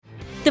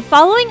The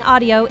following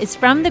audio is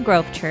from the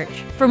Grove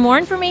Church. For more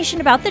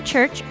information about the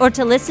church or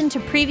to listen to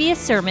previous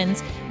sermons,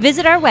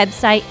 visit our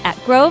website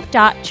at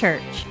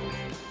grove.church.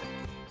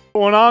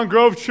 Going on,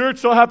 Grove Church?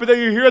 So happy that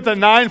you're here at the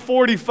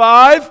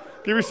 9:45.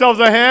 Give yourselves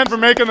a hand for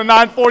making the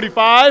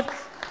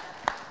 9:45.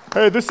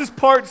 Hey, this is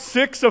part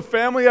 6 of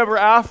Family Ever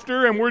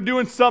After, and we're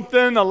doing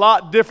something a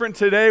lot different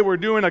today. We're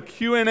doing a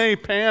Q&A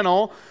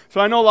panel.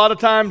 So I know a lot of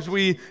times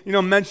we,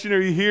 mention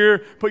or you hear,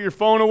 put your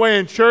phone away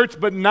in church,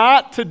 but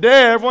not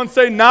today. Everyone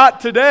say,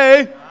 not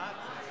today.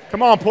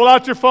 Come on, pull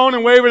out your phone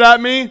and wave it at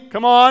me.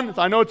 Come on.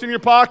 I know it's in your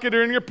pocket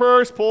or in your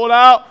purse. Pull it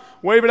out.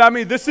 Wave it at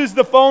me. This is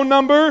the phone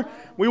number.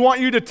 We want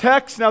you to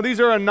text. Now,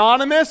 these are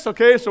anonymous,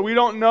 okay? So we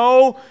don't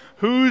know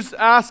who's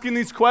asking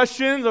these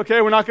questions,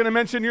 okay? We're not going to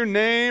mention your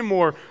name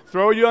or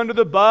throw you under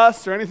the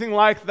bus or anything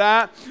like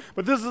that.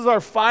 But this is our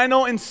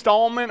final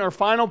installment, our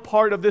final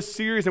part of this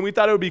series, and we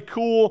thought it would be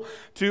cool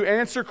to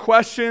answer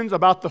questions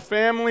about the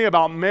family,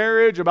 about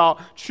marriage, about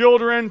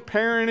children,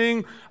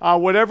 parenting,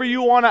 whatever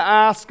you want to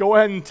ask. Go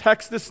ahead and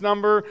text this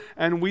number,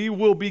 and we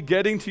will be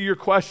getting to your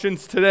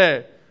questions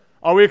today.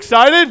 Are we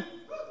excited?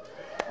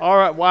 All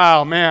right,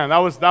 wow, man, that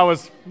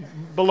was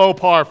below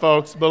par,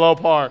 folks, below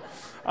par.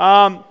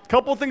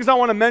 Couple things I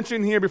want to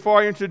mention here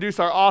before I introduce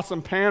our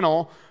awesome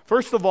panel.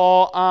 First of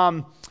all,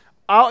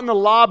 out in the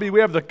lobby, we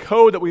have the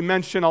code that we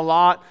mention a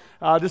lot.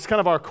 This is kind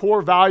of our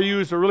core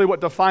values, or really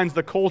what defines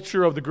the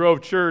culture of the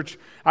Grove Church.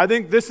 I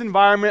think this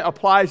environment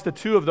applies to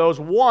two of those.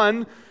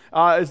 One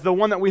is the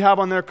one that we have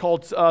on there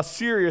called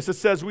serious. It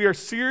says, we are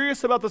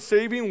serious about the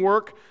saving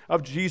work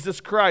of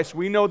Jesus Christ.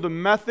 We know the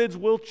methods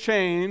will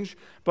change,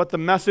 but the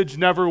message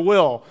never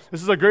will.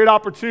 This is a great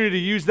opportunity to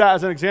use that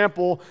as an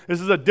example.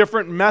 This is a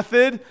different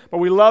method, but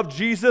we love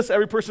Jesus.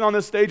 Every person on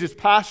this stage is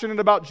passionate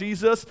about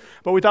Jesus,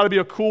 but we thought it'd be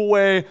a cool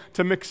way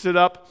to mix it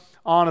up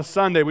on a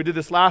Sunday. We did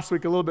this last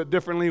week a little bit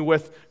differently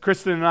with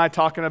Kristen and I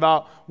talking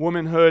about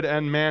womanhood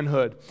and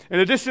manhood. In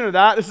addition to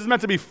that, this is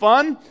meant to be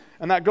fun,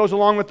 and that goes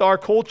along with our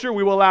culture.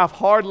 We will laugh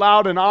hard,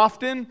 loud, and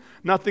often.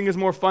 Nothing is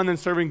more fun than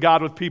serving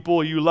God with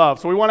people you love.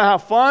 So we want to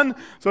have fun.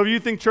 So if you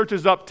think church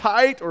is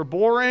uptight or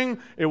boring,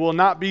 it will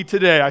not be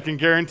today. I can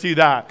guarantee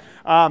that.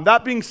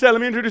 That being said,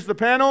 let me introduce the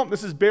panel.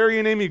 This is Barry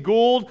and Amy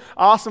Gould,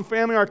 awesome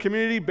family in our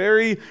community.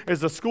 Barry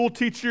is a school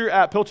teacher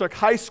at Pilchuck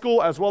High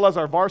School, as well as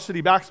our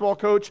varsity basketball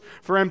coach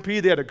for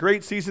MP. They had a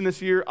great season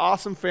this year.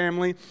 Awesome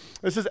family.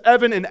 This is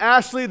Evan and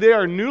Ashley. They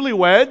are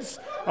newlyweds.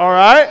 All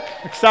right.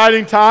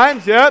 Exciting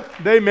times. Yep.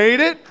 They made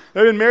it.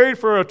 They've been married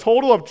for a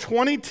total of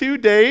 22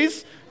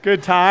 days.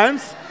 Good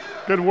times.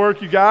 Good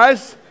work, you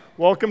guys.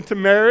 Welcome to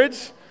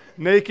marriage.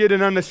 Naked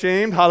and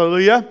unashamed.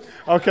 Hallelujah.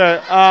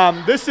 Okay.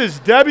 This is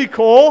Debbie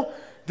Cole.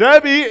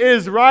 Debbie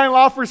is Ryan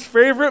Lawfer's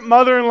favorite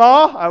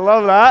mother-in-law. I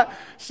love that.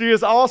 She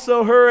is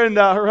also, her and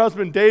her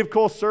husband Dave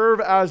Cole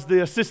serve as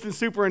the assistant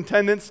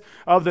superintendents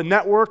of the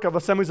network of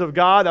Assemblies of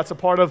God. That's a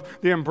part of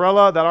the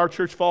umbrella that our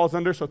church falls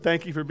under, so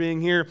thank you for being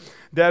here,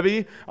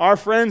 Debbie. Our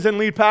friends and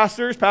lead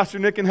pastors, Pastor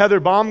Nick and Heather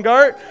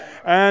Baumgart,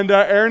 and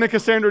Aaron and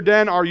Cassandra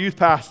Den, our youth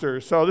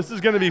pastors. So this is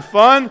going to be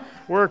fun.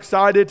 We're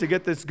excited to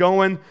get this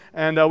going,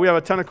 and we have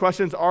a ton of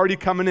questions already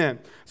coming in.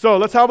 So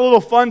let's have a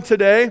little fun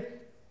today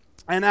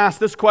and ask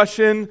this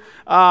question.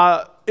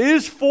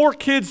 Is 4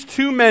 kids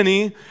too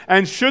many,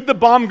 and should the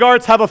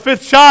Baumgarts have a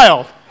 5th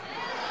child?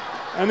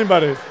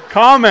 Anybody?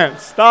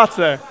 Comments, thoughts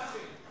there?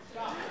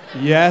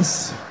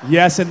 Yes,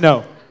 and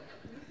no.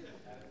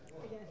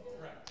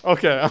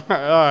 Okay,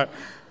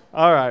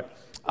 all right.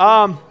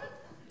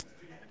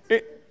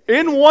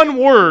 In one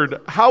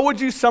word, how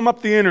would you sum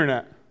up the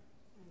internet?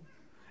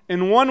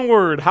 In one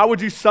word, how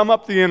would you sum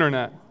up the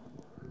internet?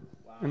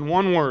 In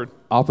one word.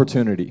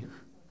 Opportunity.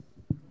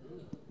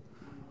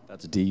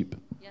 That's deep.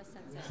 Yes,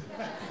 that's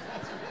it.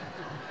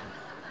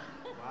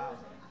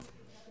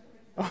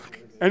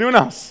 Okay. Anyone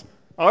else?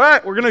 All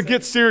right, we're going to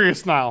get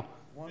serious now.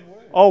 One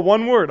word. Oh,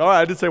 one word. All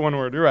right, I did say one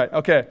word. You're right.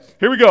 Okay,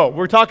 here we go.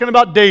 We're talking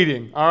about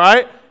dating, all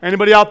right?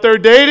 Anybody out there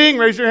dating?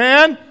 Raise your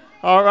hand.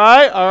 All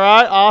right,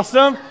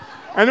 awesome.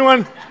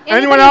 Anyone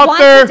out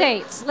there?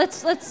 Date?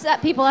 Let's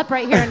set people up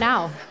right here and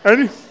now.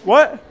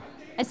 What?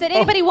 I said,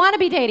 anybody want to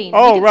be dating?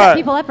 Oh, we can right. set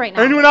people up right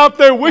now. Anyone out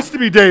there wish to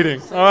be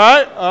dating? All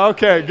right?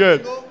 Okay,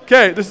 good.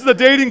 Okay, this is a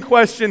dating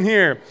question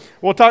here.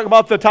 We'll talk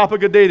about the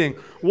topic of dating.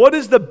 What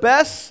is the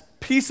best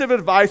piece of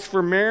advice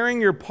for marrying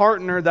your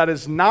partner that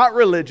is not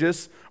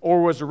religious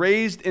or was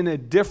raised in a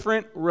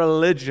different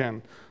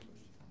religion?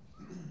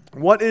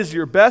 What is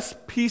your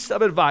best piece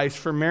of advice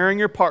for marrying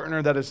your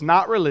partner that is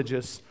not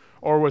religious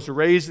or was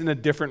raised in a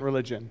different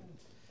religion?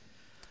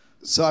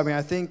 So,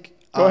 I think...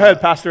 Go ahead,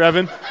 Pastor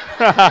Evan.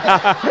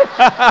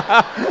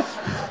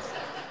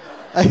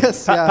 I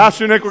guess, yeah.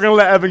 Pastor Nick, we're going to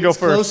let Evan go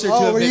first.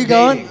 Oh, where are you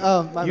going? Dating.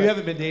 Oh, my you bad.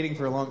 haven't been dating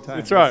for a long time.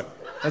 That's right.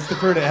 Let's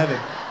defer to Evan.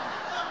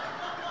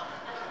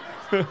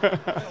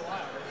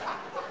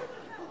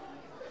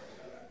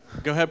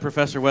 Go ahead,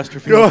 Professor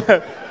Westerfield. Go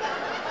ahead.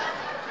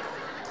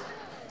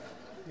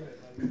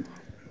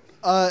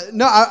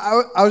 No,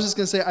 I was just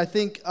going to say, I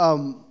think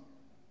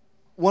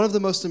one of the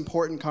most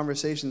important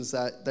conversations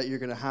that you're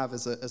going to have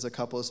as a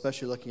couple,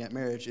 especially looking at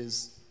marriage,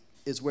 is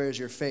where is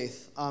your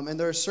faith? And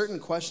there are certain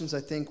questions,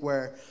 I think,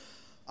 where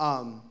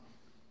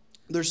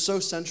they're so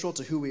central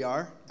to who we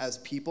are as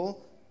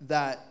people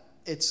that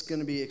it's going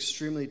to be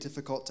extremely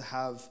difficult to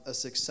have a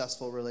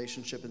successful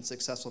relationship and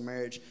successful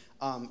marriage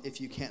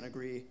if you can't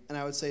agree. And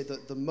I would say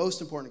that the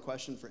most important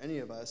question for any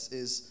of us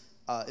is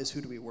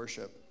who do we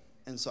worship?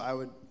 And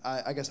so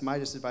I guess my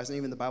just advice, and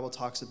even the Bible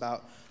talks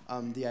about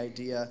the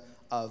idea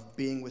of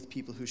being with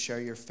people who share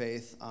your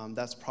faith.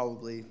 That's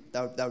probably,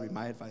 that would be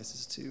my advice,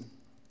 is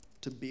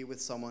to be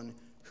with someone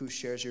who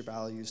shares your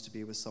values, to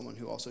be with someone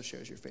who also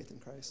shares your faith in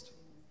Christ.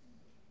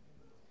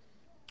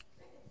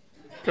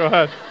 Go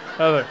ahead,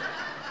 Heather.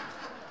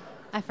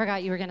 I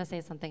forgot you were going to say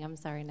something. I'm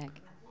sorry, Nick.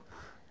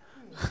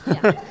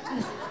 Yeah.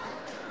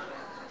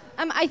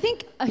 I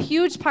think a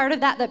huge part of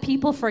that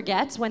people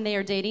forget when they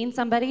are dating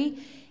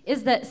somebody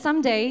is that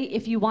someday,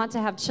 if you want to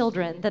have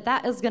children,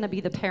 that is going to be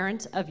the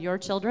parent of your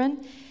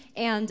children.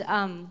 And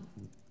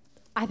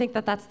I think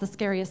that's the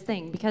scariest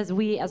thing, because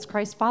we as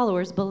Christ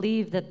followers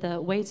believe that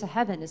the way to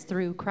heaven is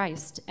through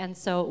Christ. And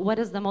so what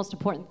is the most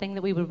important thing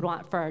that we would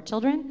want for our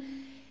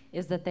children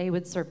is that they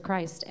would serve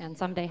Christ and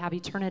someday have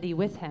eternity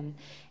with him.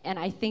 And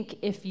I think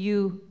if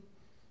you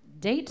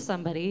date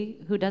somebody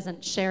who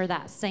doesn't share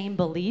that same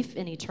belief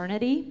in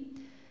eternity,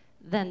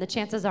 then the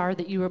chances are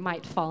that you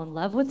might fall in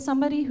love with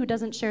somebody who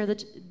doesn't share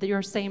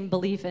your same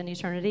belief in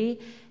eternity,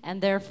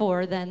 and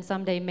therefore then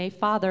someday may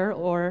father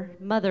or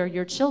mother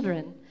your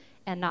children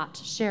and not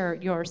share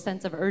your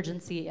sense of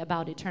urgency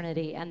about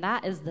eternity. And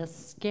that is the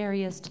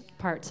scariest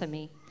part to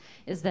me,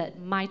 is that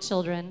my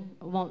children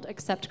won't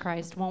accept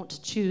Christ,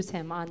 won't choose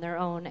him on their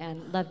own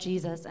and love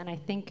Jesus. And I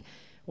think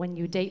when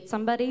you date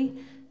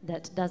somebody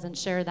that doesn't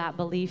share that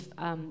belief,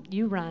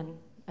 you run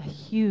a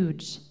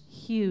huge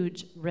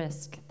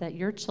risk that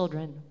your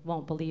children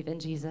won't believe in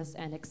Jesus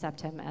and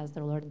accept him as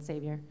their Lord and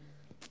Savior.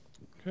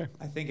 Okay.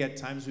 I think at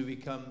times we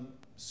become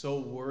so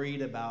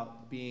worried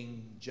about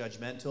being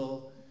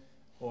judgmental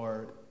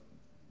or,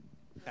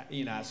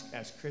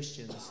 as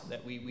Christians,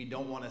 that we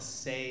don't want to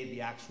say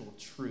the actual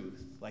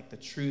truth, like the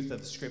truth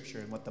of Scripture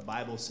and what the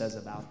Bible says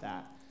about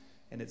that.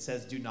 And it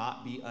says, do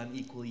not be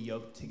unequally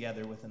yoked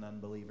together with an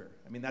unbeliever.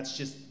 I mean, that's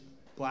just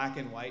black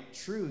and white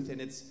truth, and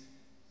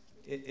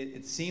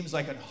it seems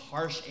like a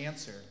harsh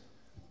answer,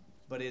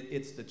 but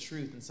it's the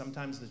truth, and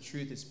sometimes the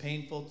truth is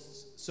painful.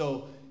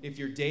 So if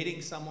you're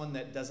dating someone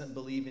that doesn't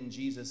believe in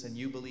Jesus and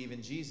you believe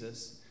in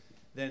Jesus,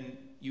 then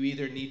you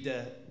either need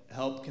to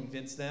help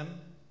convince them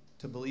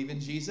to believe in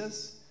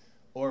Jesus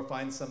or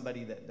find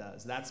somebody that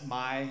does. That's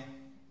my,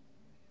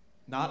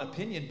 not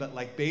opinion, but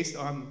like based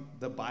on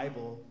the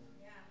Bible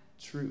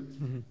truth.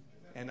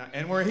 Mm-hmm.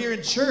 And we're here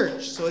in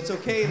church, so it's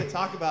okay to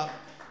talk about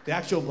the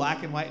actual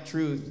black and white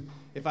truth.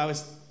 If I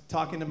was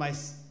talking to my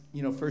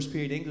first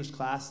period English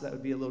class, that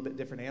would be a little bit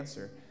different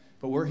answer.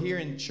 But we're here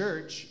in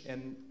church,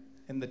 and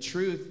the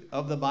truth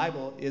of the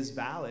Bible is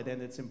valid,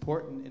 and it's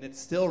important, and it's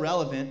still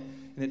relevant,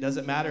 and it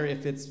doesn't matter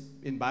if it's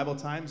in Bible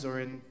times or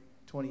in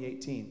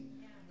 2018.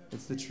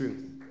 It's the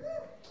truth.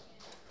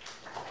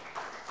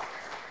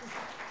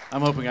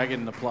 I'm hoping I get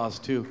an applause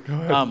too. Go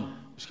ahead.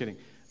 Just kidding.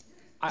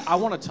 I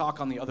want to talk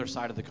on the other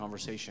side of the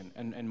conversation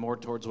and more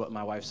towards what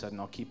my wife said,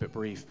 and I'll keep it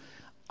brief.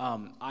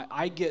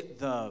 I get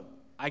the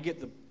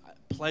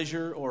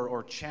pleasure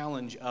or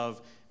challenge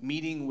of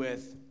meeting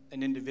with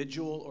an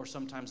individual or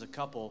sometimes a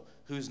couple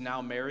who's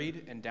now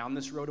married and down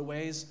this road a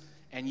ways,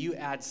 and you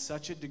add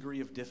such a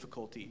degree of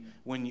difficulty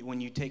when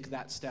you take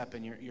that step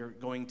and you're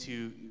going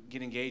to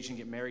get engaged and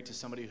get married to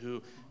somebody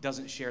who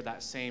doesn't share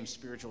that same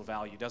spiritual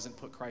value, doesn't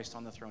put Christ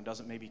on the throne,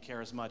 doesn't maybe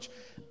care as much.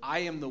 I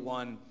am the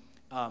one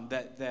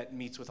that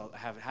meets with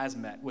has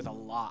met with a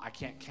lot. I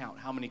can't count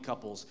how many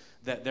couples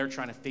that they're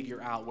trying to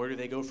figure out, where do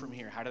they go from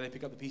here? How do they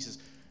pick up the pieces?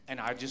 And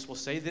I just will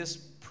say this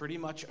pretty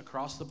much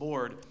across the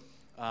board.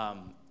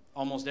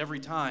 Almost every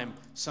time,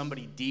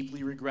 somebody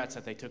deeply regrets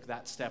that they took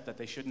that step that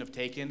they shouldn't have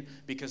taken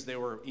because they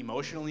were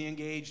emotionally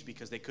engaged,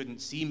 because they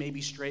couldn't see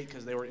maybe straight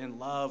because they were in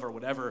love or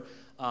whatever.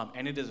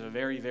 And it is a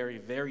very, very,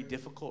 very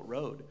difficult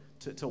road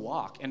to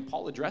walk. And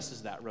Paul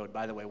addresses that road,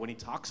 by the way, when he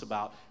talks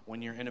about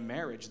when you're in a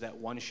marriage that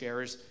one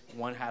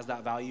has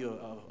that value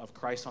of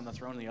Christ on the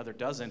throne and the other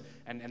doesn't,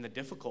 and the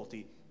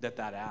difficulty that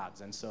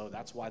adds. And so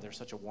that's why there's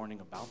such a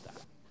warning about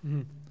that.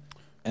 Mm-hmm.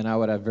 And I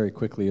would add very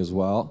quickly as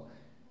well,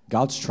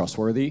 God's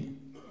trustworthy.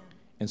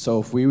 And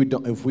so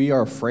if we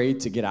are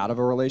afraid to get out of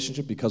a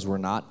relationship because we're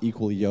not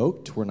equally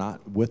yoked, we're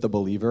not with a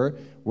believer,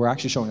 we're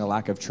actually showing a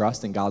lack of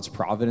trust in God's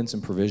providence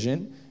and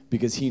provision,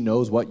 because he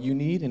knows what you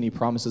need, and he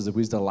promises if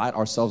we delight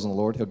ourselves in the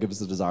Lord, he'll give us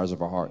the desires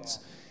of our hearts.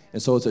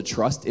 And so it's a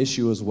trust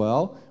issue as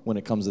well when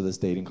it comes to this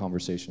dating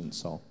conversation.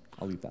 So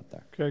I'll leave that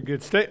there. Okay,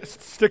 good.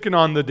 Sticking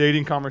on the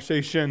dating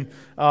conversation,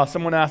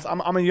 someone asked,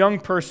 I'm a young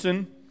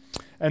person,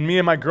 and me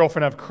and my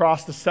girlfriend have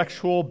crossed the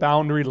sexual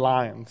boundary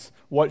lines.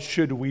 What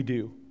should we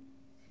do?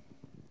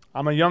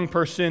 I'm a young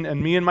person,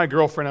 and me and my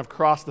girlfriend have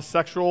crossed the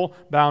sexual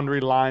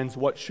boundary lines.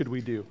 What should we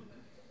do?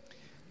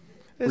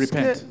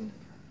 Repent.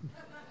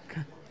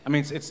 I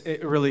mean,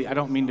 it really, I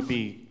don't mean to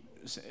be,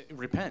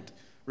 repent.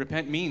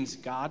 Repent means,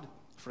 God,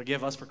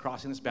 forgive us for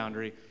crossing this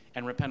boundary.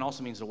 And repent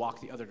also means to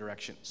walk the other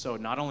direction. So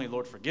not only,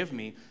 Lord, forgive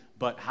me,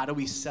 but how do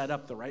we set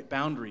up the right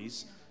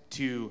boundaries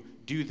to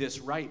do this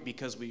right?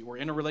 Because we're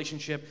in a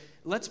relationship.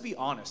 Let's be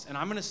honest. And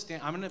I'm going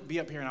to be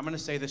up here and I'm going to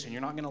say this, and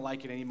you're not going to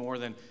like it any more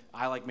than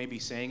I like maybe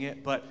saying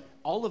it, but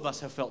all of us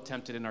have felt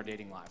tempted in our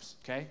dating lives,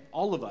 okay?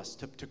 All of us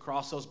to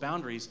cross those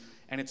boundaries,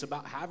 and it's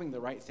about having the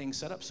right thing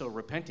set up. So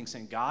repenting,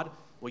 saying, God,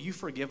 will you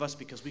forgive us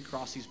because we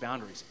cross these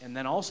boundaries? And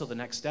then also the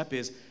next step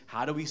is,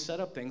 how do we set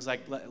up things like,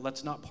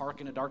 let's not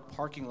park in a dark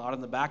parking lot in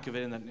the back of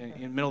it in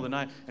the middle of the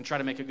night and try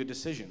to make a good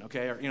decision,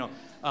 okay? Or,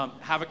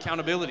 have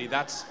accountability.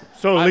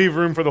 Leave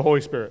room for the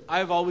Holy Spirit.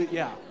 I've always,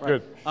 right.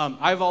 Good.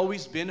 I've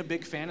always been a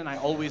big fan, and I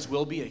always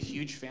will be a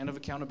huge fan of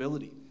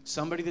accountability.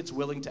 Somebody that's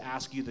willing to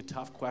ask you the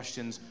tough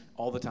questions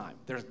all the time.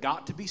 There's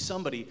got to be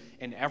somebody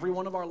in every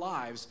one of our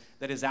lives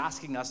that is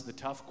asking us the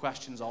tough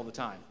questions all the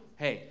time.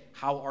 Hey,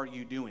 how are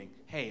you doing?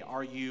 Hey,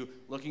 are you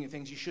looking at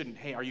things you shouldn't?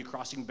 Hey, are you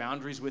crossing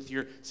boundaries with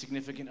your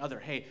significant other?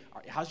 Hey,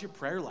 how's your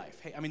prayer life?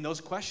 Hey,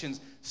 those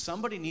questions,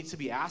 somebody needs to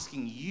be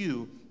asking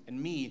you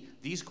and me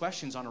these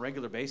questions on a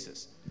regular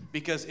basis,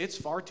 because it's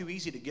far too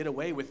easy to get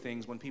away with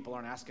things when people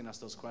aren't asking us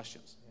those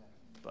questions.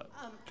 But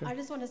I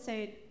just want to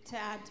say, to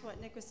add to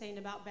what Nick was saying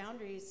about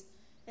boundaries,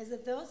 is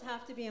that those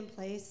have to be in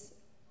place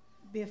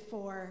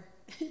before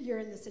you're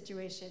in the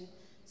situation.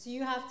 So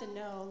you have to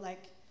know,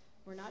 like,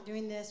 we're not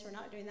doing this, we're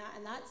not doing that,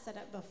 and that's set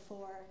up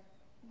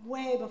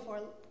way before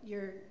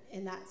you're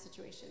in that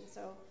situation.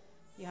 So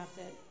you have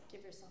to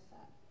give yourself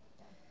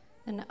that.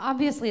 And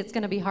obviously it's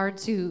going to be hard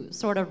to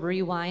sort of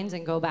rewind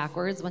and go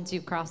backwards. Once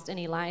you've crossed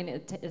any line,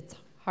 it's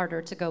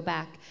harder to go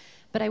back.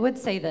 But I would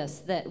say this,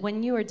 that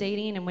when you are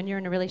dating and when you're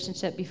in a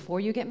relationship before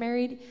you get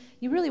married,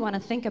 you really want to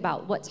think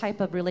about what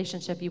type of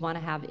relationship you want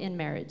to have in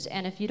marriage.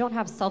 And if you don't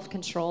have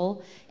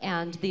self-control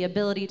and the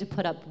ability to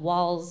put up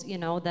walls,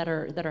 that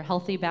are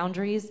healthy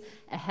boundaries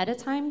ahead of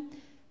time,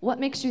 what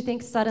makes you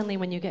think suddenly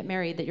when you get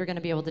married that you're going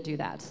to be able to do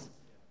that?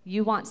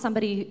 You want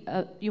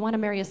you want to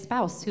marry a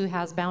spouse who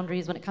has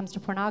boundaries when it comes to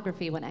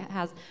pornography, when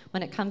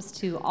it comes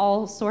to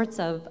all sorts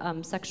of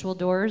sexual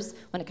doors,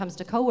 when it comes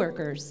to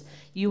coworkers.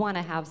 You want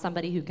to have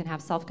somebody who can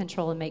have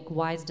self-control and make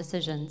wise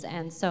decisions.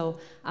 And so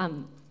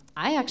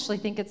I actually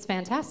think it's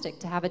fantastic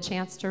to have a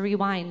chance to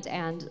rewind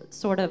and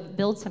sort of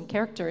build some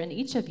character in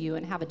each of you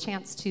and have a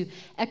chance to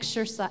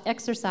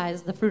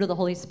exercise the fruit of the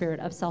Holy Spirit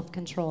of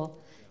self-control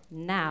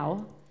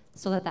now,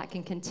 so that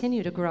can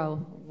continue to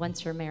grow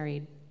once you're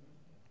married.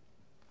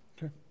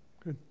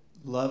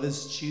 Love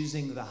is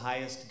choosing the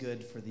highest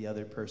good for the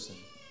other person.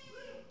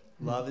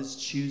 Love is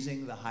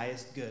choosing the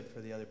highest good for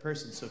the other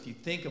person. So if you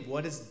think of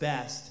what is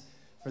best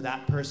for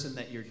that person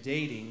that you're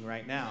dating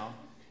right now,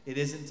 it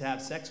isn't to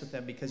have sex with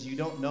them, because you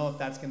don't know if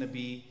that's going to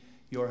be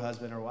your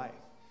husband or wife.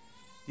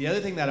 The other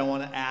thing that I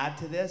want to add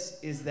to this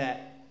is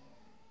that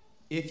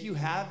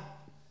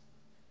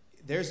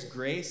there's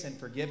grace and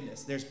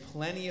forgiveness. There's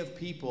plenty of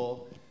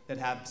people that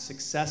have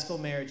successful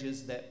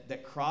marriages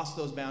that cross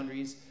those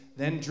boundaries,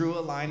 then drew a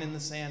line in the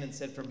sand and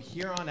said, from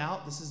here on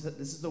out, this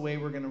is the way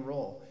we're going to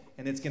roll,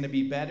 and it's going to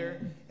be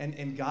better.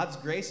 And God's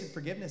grace and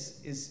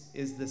forgiveness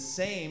is the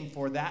same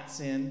for that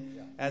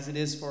sin as it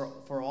is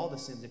for all the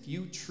sins. If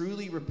you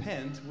truly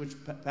repent, which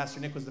Pastor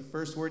Nick was the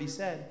first word he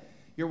said,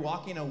 you're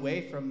walking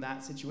away from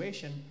that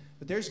situation.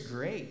 But there's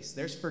grace,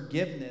 there's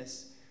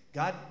forgiveness.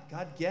 God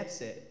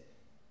gets it.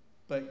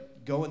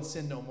 But go and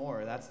sin no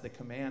more. That's the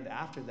command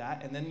after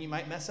that. And then you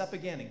might mess up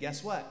again. And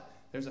guess what?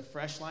 There's a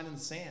fresh line in the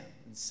sand.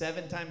 And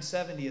 7 times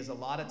 70 is a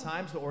lot of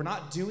times, but we're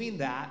not doing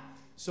that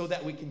so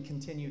that we can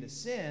continue to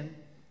sin.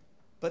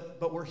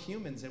 But we're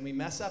humans, and we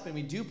mess up, and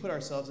we do put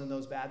ourselves in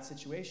those bad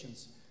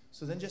situations.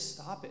 So then just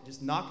stop it.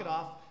 Just knock it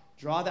off.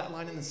 Draw that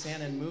line in the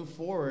sand and move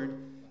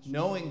forward,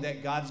 knowing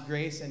that God's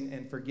grace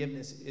and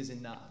forgiveness is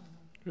enough.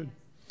 Good.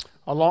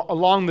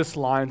 Along this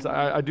lines,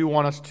 I do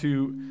want us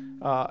to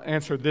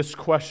answer this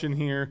question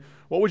here.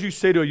 What would you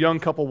say to a young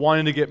couple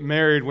wanting to get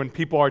married when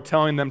people are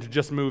telling them to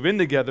just move in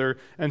together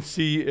and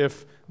see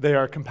if they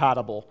are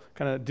compatible?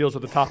 Kind of deals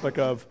with the topic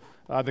of,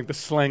 I think the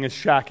slang is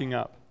shacking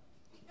up.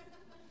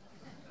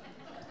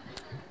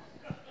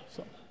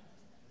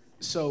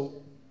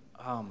 So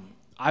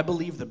I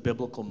believe the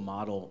biblical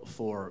model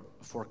for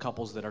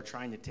couples that are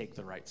trying to take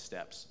the right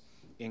steps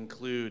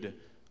include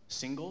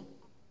single,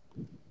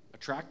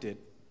 attracted,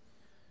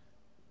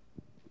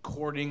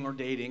 courting or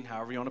dating,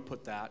 however you want to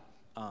put that,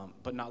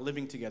 but not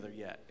living together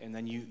yet. And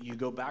then you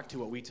go back to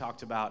what we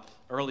talked about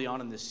early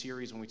on in this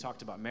series when we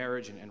talked about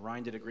marriage, and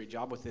Ryan did a great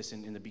job with this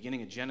in the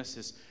beginning of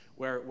Genesis,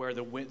 where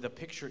the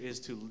picture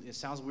is it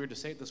sounds weird to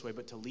say it this way,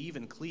 but to leave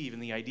and cleave.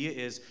 And the idea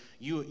is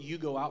you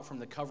go out from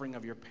the covering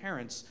of your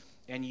parents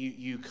and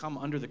you come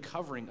under the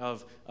covering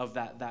of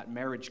that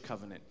marriage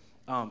covenant.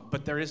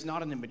 But there is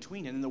not an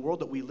in-between. And in the world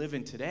that we live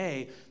in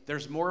today,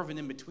 there's more of an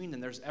in-between than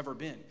there's ever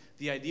been.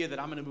 The idea that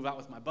I'm going to move out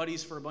with my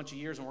buddies for a bunch of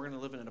years and we're going to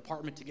live in an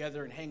apartment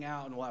together and hang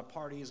out and we'll have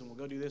parties and we'll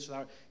go do this, or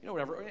that,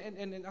 whatever.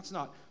 And that's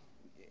not,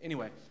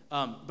 anyway.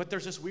 But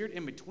there's this weird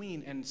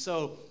in-between. And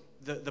so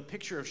the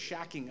picture of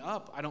shacking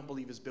up, I don't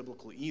believe is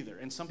biblical either.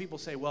 And some people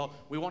say, well,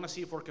 we want to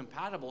see if we're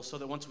compatible so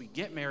that once we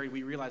get married,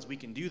 we realize we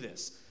can do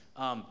this.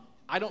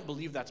 I don't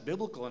believe that's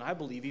biblical, and I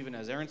believe, even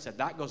as Aaron said,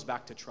 that goes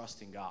back to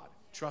trusting God,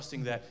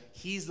 trusting that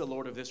he's the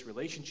Lord of this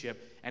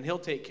relationship, and he'll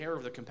take care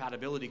of the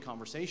compatibility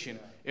conversation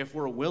if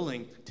we're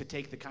willing to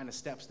take the kind of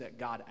steps that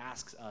God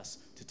asks us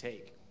to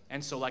take.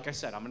 And so, like I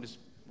said, I'm going to just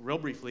real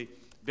briefly,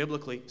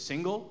 biblically,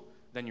 single,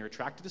 then you're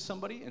attracted to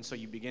somebody, and so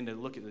you begin to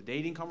look at the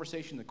dating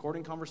conversation, the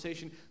courting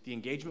conversation, the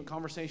engagement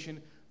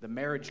conversation, the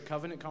marriage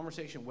covenant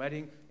conversation,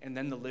 wedding, and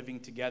then the living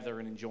together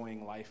and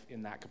enjoying life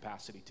in that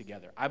capacity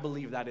together. I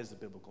believe that is the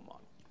biblical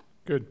model.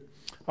 Good.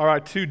 All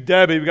right, to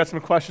Debbie, we got some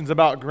questions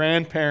about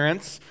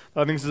grandparents.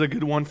 I think this is a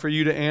good one for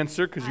you to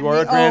answer because you are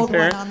a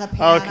grandparent. I'm the old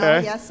one on the piano.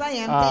 Okay. Yes, I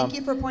am. Thank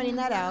you for pointing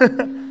that out.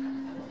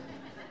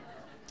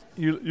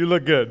 You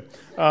look good.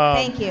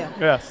 Thank you.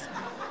 Yes.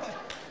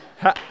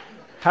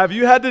 Have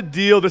you had to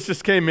deal, this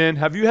just came in,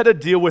 have you had to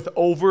deal with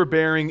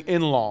overbearing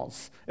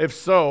in-laws? If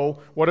so,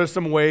 what are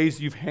some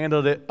ways you've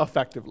handled it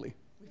effectively?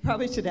 We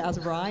probably should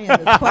ask Ryan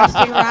this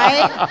question,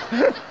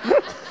 right?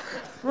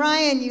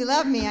 Ryan, you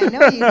love me. I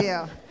know you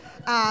do.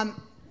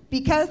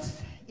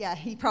 Because, yeah,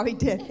 he probably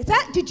did.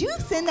 Did you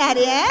send that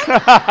in?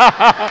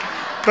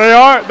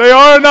 They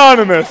are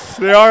anonymous.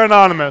 They are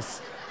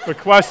anonymous. The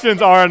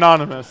questions are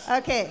anonymous.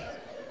 Okay.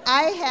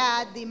 I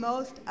had the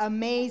most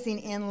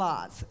amazing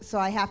in-laws. So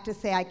I have to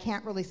say I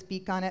can't really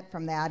speak on it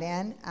from that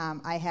end.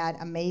 I had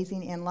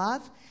amazing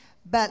in-laws.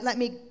 But let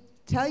me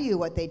tell you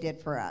what they did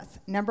for us.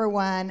 Number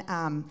one,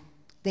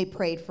 they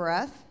prayed for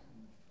us.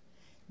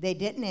 They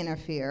didn't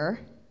interfere.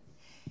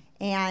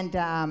 And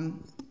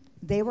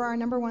they were our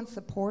number one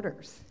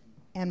supporters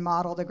and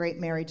modeled a great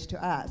marriage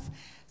to us.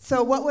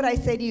 So what would I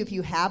say to you if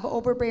you have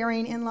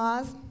overbearing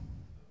in-laws?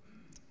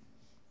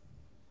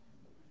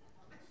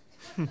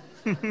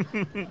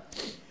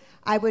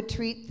 I would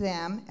treat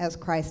them as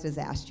Christ has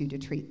asked you to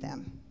treat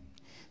them.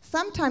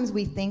 Sometimes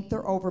we think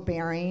they're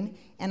overbearing,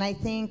 and I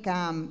think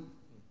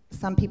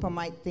some people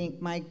might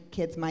think, my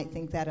kids might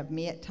think that of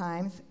me at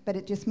times, but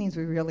it just means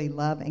we really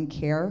love and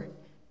care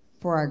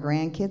for our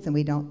grandkids, and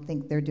we don't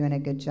think they're doing a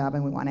good job,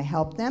 and we want to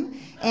help them.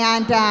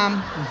 And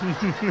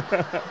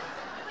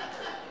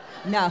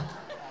no.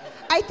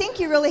 I think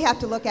you really have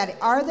to look at it.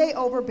 Are they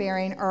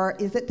overbearing, or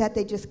is it that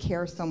they just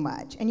care so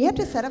much? And you have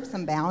to set up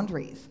some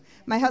boundaries.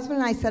 My husband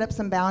and I set up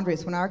some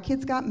boundaries. When our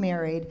kids got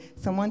married,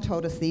 someone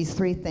told us these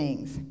 3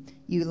 things.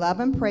 You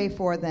love and pray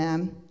for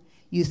them,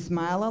 you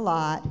smile a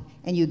lot,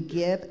 and you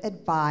give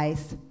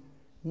advice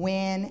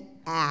when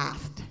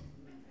asked.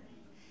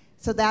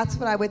 So that's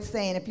what I would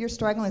say. And if you're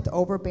struggling with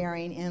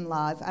overbearing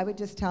in-laws, I would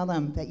just tell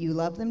them that you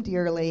love them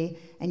dearly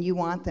and you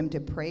want them to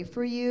pray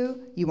for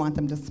you, you want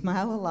them to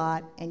smile a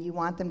lot, and you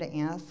want them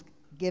to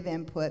give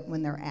input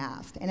when they're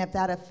asked. And if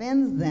that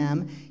offends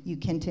them, you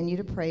continue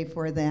to pray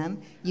for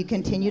them. You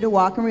continue to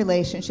walk in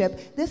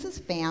relationship. This is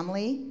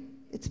family.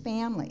 It's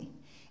family.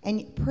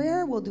 And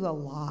prayer will do a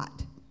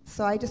lot.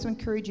 So I just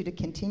encourage you to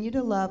continue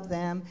to love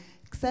them,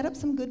 set up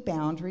some good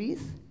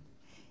boundaries,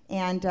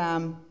 and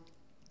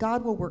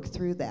God will work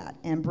through that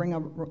and bring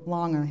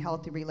along a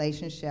healthy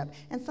relationship.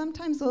 And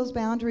sometimes those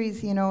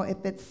boundaries,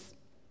 if it's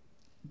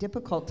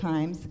difficult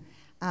times,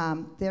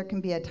 there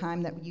can be a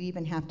time that you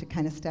even have to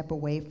kind of step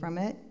away from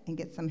it and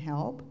get some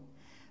help.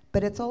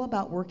 But it's all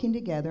about working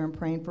together and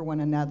praying for one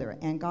another,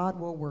 and God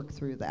will work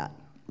through that.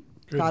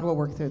 Good. God will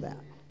work through that.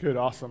 Good,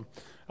 awesome.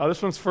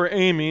 This one's for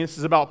Amy. This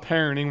is about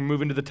parenting. We're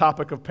moving to the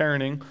topic of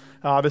parenting.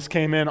 This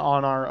came in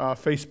on our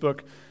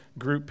Facebook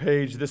group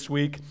page this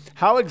week.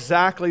 How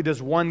exactly does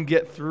one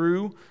get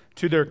through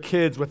to their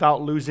kids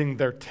without losing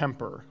their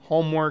temper?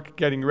 Homework,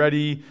 getting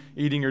ready,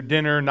 eating your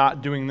dinner,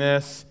 not doing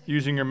this,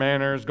 using your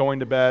manners, going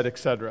to bed,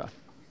 etc.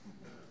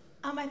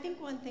 I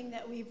think one thing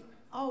that we've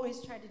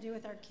always tried to do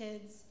with our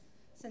kids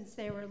since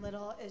they were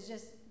little is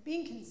just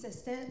being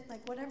consistent.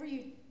 Like whatever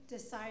you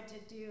decide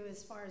to do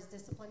as far as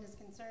discipline is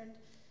concerned,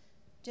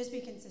 just be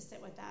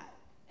consistent with that.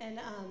 And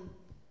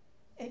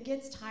it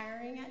gets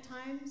tiring at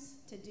times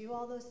to do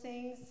all those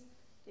things.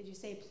 Did you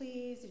say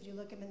please? Did you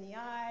look him in the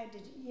eye?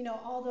 Did you,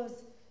 all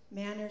those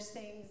manners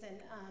things? And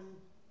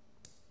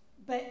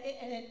but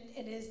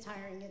it is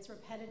tiring. It's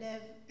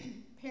repetitive.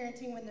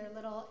 Parenting when they're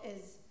little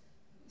is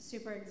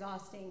super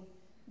exhausting.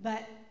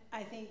 But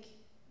I think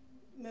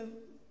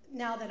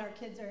now that our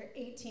kids are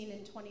 18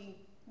 and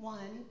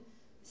 21,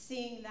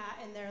 seeing that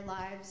in their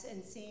lives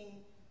and seeing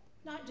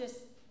not just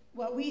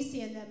what we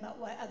see in them, but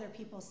what other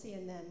people see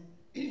in them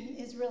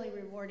is really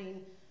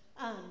rewarding.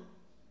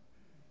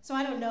 So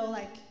I don't know,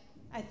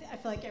 I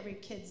feel like every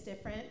kid's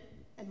different,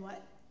 and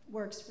what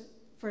works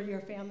for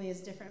your family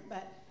is different,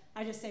 but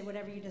I just say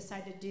whatever you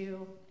decide to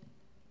do,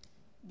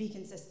 be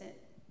consistent.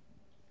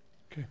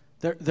 Okay.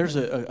 There's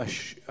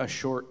a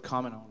short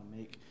comment I want to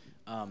make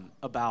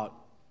about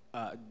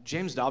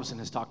James Dobson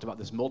has talked about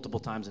this multiple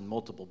times in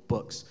multiple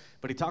books,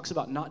 but he talks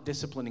about not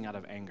disciplining out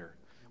of anger,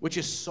 which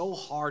is so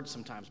hard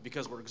sometimes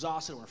because we're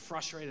exhausted, we're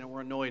frustrated, and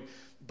we're annoyed.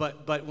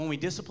 But when we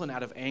discipline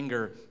out of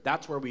anger,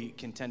 that's where we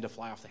can tend to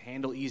fly off the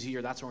handle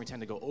easier. That's where we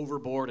tend to go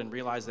overboard and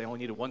realize they only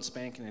needed 1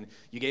 spank, and then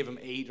you gave them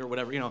 8 or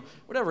whatever,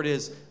 whatever it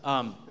is.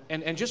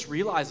 And just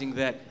realizing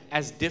that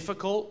as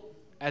difficult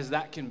as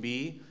that can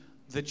be,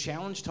 the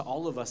challenge to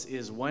all of us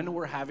is when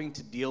we're having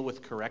to deal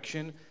with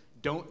correction,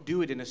 don't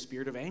do it in a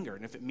spirit of anger.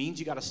 And if it means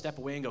you got to step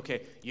away and go,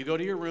 okay, you go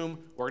to your room,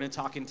 we're going to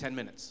talk in 10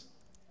 minutes.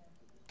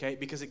 Okay?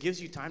 Because it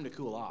gives you time to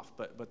cool off,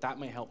 but that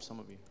may help some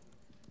of you.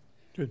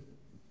 Good.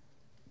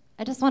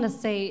 I just want to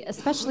say,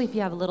 especially if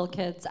you have little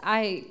kids,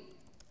 I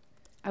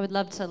would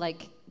love to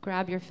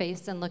grab your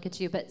face and look at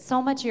you, but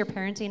so much of your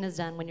parenting is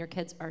done when your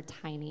kids are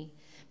tiny,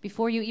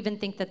 before you even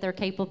think that they're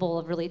capable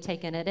of really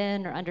taking it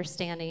in or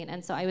understanding.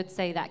 And so I would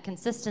say that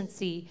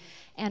consistency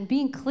and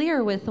being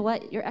clear with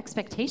what your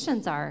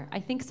expectations are. I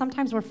think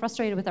sometimes we're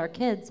frustrated with our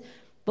kids,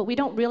 but we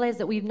don't realize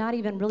that we've not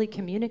even really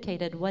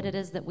communicated what it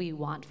is that we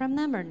want from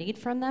them or need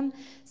from them.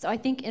 So I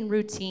think in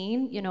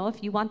routine,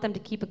 if you want them to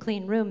keep a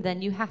clean room,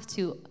 then you have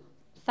to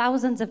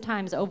thousands of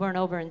times over and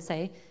over and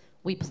say,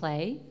 we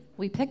play,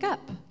 we pick up,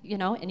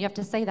 and you have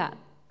to say that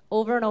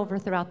over and over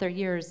throughout their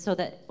years so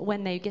that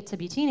when they get to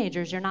be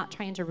teenagers, you're not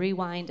trying to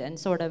rewind and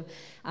sort of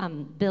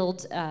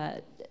build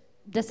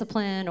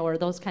discipline or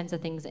those kinds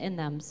of things in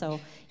them. So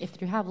if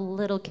you have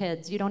little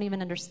kids, you don't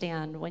even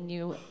understand when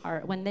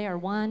they are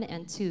 1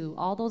 and 2,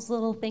 all those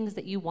little things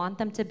that you want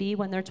them to be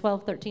when they're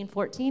 12, 13,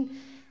 14,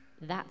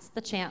 that's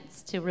the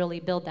chance to really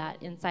build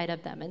that inside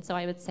of them. And so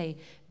I would say,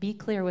 be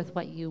clear with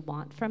what you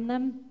want from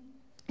them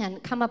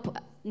and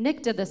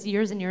Nick did this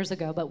years and years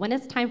ago, but when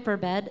it's time for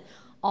bed,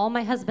 all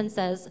my husband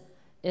says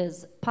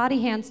is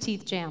potty, hands,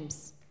 teeth,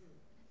 jams.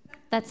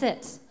 That's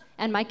it.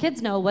 And my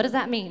kids know, what does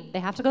that mean? They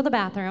have to go to the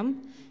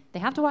bathroom. They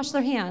have to wash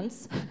their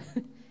hands.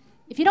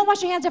 If you don't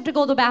wash your hands, you have to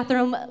go to the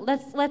bathroom.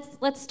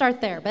 Let's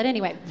start there. But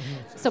anyway,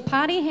 so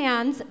potty,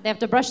 hands, they have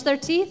to brush their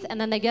teeth,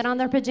 and then they get on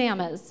their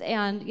pajamas.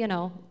 And,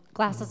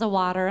 glasses of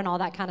water and all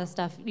that kind of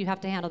stuff. You have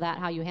to handle that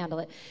how you handle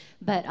it.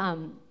 But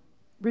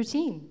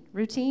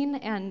routine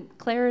and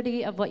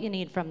clarity of what you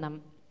need from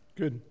them.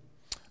 Good.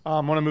 I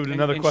want to move to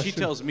another question. She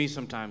tells me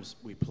sometimes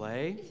we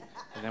play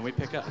and then we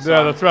pick up.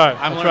 So that's right.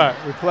 Right.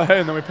 We play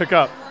and then we pick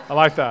up. I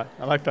like that.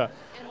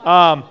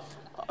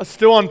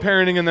 Still on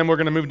parenting, and then we're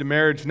going to move to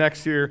marriage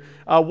next year.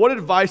 What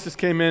advice just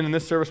came in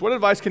this service? What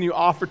advice can you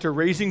offer to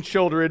raising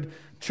children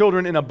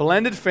in a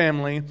blended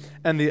family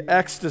and the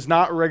ex does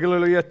not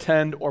regularly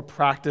attend or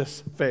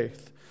practice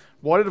faith?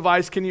 What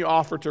advice can you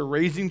offer to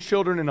raising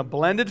children in a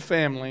blended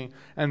family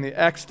and the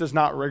ex does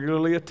not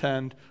regularly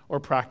attend or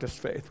practice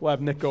faith? We'll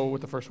have Nick go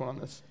with the first one on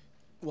this.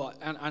 Well,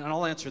 and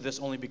I'll answer this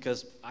only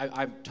because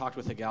I talked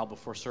with a gal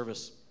before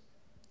service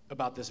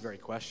about this very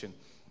question.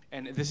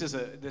 And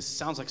this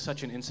sounds like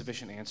such an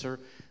insufficient answer,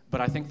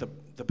 but I think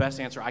the best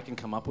answer I can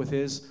come up with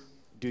is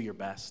do your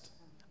best.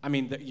 I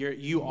mean,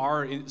 you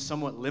are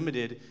somewhat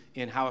limited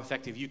in how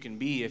effective you can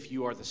be if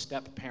you are the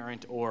step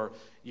parent or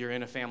you're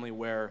in a family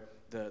where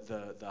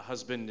the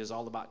husband is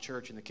all about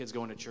church and the kids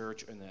going to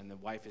church and then the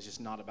wife is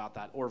just not about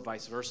that, or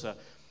vice versa.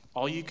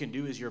 All you can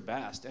do is your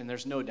best. And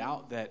there's no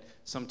doubt that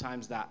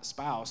sometimes that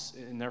spouse,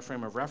 in their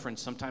frame of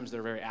reference, sometimes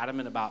they're very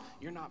adamant about,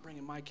 you're not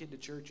bringing my kid to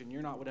church and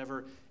you're not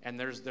whatever. And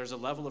there's a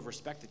level of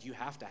respect that you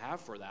have to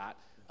have for that.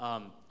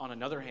 On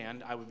another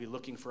hand, I would be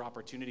looking for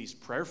opportunities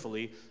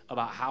prayerfully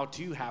about how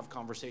to have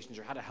conversations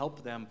or how to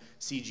help them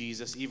see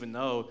Jesus, even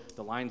though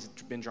the lines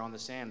have been drawn in the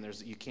sand.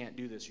 You can't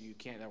do this or you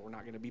can't, we're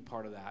not going to be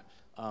part of that.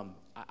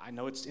 I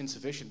know it's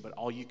insufficient, but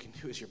all you can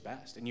do is your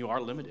best, and you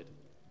are limited.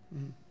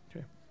 Mm-hmm.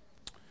 Okay.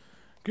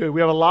 Good.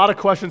 We have a lot of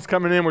questions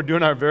coming in. We're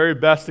doing our very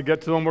best to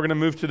get to them. We're going to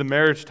move to the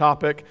marriage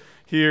topic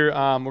here.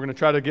 We're going to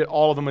try to get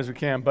all of them as we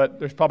can, but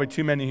there's probably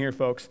too many here,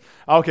 folks.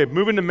 Okay,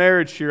 moving to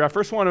marriage here. I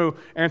first want to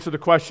answer the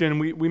question.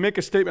 We make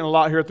a statement a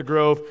lot here at the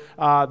Grove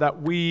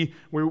that we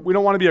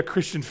don't want to be a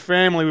Christian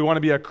family. We want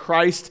to be a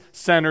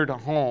Christ-centered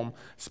home.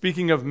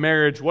 Speaking of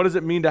marriage, what does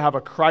it mean to have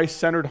a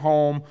Christ-centered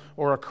home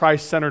or a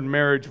Christ-centered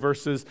marriage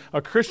versus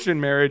a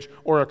Christian marriage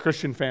or a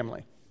Christian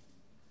family?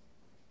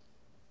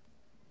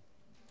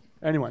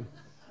 Anyone?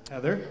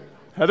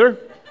 Heather?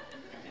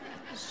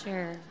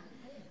 Sure.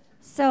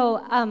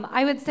 So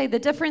I would say the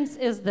difference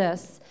is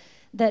this,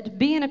 that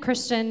being a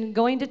Christian,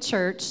 going to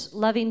church,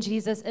 loving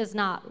Jesus is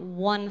not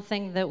one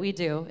thing that we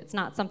do. It's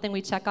not something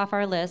we check off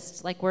our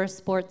list, like we're a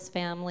sports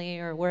family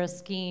or we're a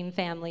skiing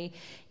family.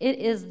 It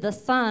is the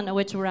sun of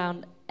which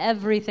around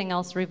everything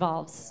else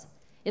revolves.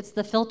 It's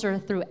the filter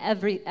through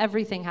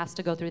everything has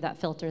to go through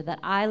that filter, that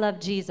I love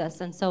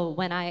Jesus, and so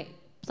when I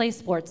play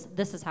sports,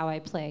 this is how I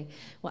play.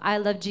 Well, I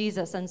love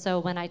Jesus, and so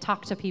when I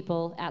talk to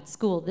people at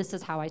school, this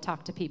is how I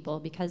talk to people,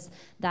 because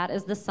that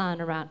is the sun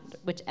around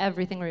which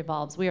everything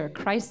revolves. We are a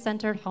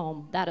Christ-centered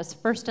home. That is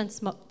first and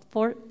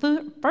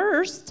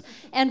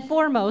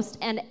foremost,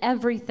 and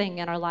everything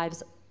in our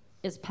lives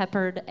is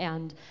peppered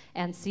and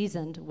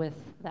seasoned with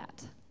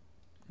that.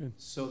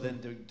 So then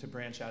to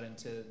branch out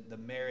into the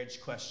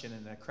marriage question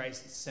and a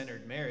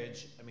Christ-centered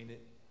marriage, I mean,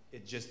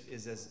 it just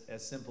is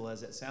as simple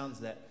as it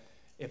sounds, that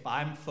if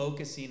I'm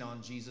focusing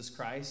on Jesus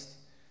Christ,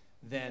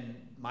 then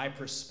my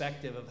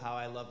perspective of how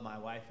I love my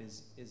wife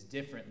is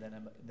different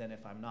than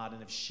if I'm not.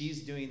 And if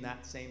she's doing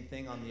that same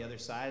thing on the other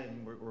side,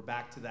 and we're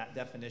back to that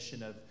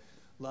definition of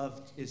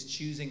love is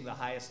choosing the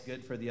highest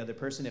good for the other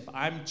person. If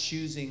I'm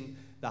choosing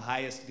the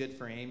highest good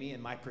for Amy,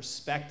 and my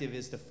perspective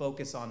is to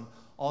focus on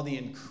all the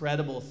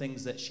incredible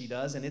things that she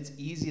does, and it's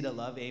easy to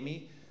love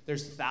Amy.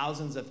 There's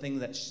thousands of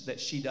things that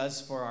she does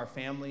for our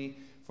family,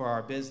 for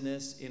our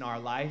business, in our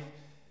life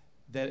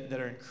that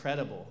are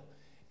incredible.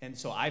 And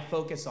so I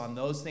focus on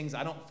those things.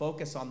 I don't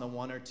focus on the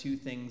one or two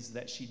things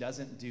that she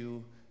doesn't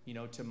do,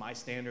 to my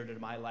standard or to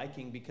my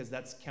liking, because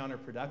that's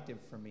counterproductive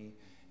for me.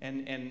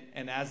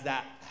 And as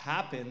that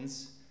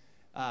happens,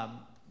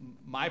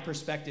 my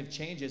perspective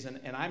changes.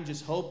 And I'm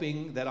just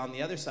hoping that on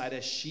the other side,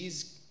 as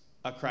she's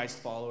a Christ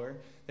follower,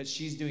 that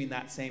she's doing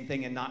that same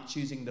thing and not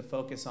choosing to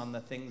focus on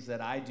the things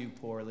that I do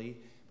poorly,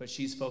 but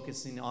she's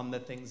focusing on the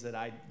things that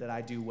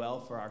I do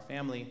well for our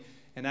family.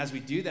 And as we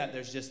do that,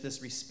 there's just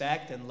this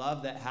respect and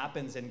love that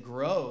happens and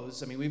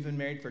grows. I mean, we've been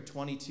married for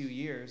 22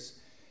 years.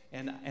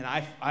 And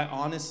I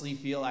honestly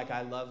feel like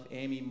I love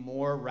Amy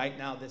more right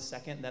now this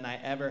second than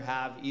I ever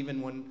have,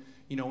 even when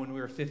we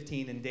were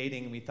 15 and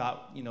dating, we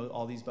thought,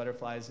 all these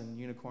butterflies and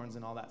unicorns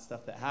and all that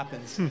stuff that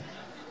happens.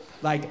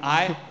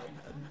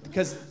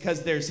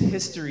 Because there's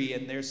history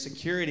and there's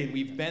security, and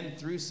we've been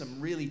through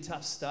some really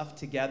tough stuff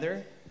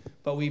together,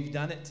 but we've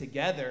done it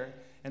together.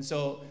 And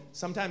so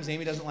sometimes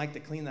Amy doesn't like to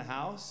clean the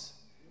house,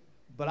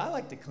 but I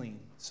like to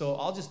clean. So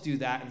I'll just do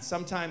that. And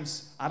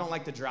sometimes I don't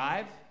like to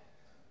drive,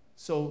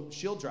 so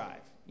she'll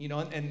drive,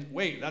 and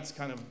wait, that's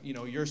kind of,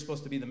 you're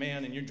supposed to be the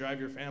man and you drive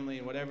your family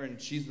and whatever,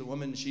 and she's the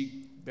woman,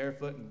 she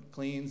barefoot and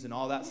cleans and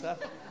all that stuff.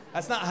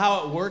 That's not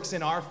how it works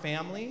in our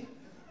family.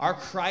 Our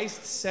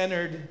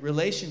Christ-centered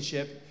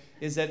relationship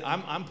is that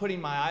I'm putting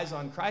my eyes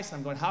on Christ.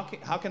 I'm going, how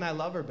can I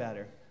love her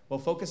better? Well,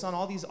 focus on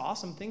all these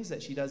awesome things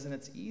that she does, and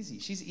it's easy.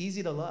 She's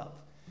easy to love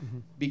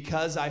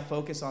because I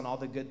focus on all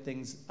the good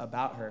things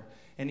about her.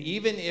 And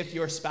even if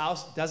your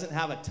spouse doesn't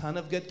have a ton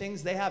of good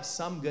things, they have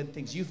some good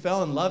things. You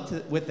fell in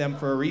love with them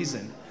for a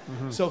reason.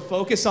 So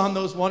focus on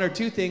those one or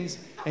two things,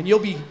 and you'll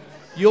be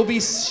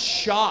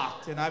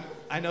shocked. And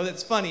I know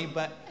that's funny,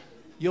 but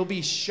you'll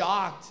be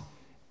shocked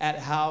at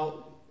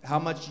how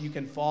much you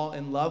can fall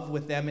in love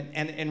with them,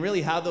 and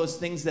really how those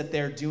things that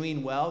they're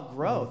doing well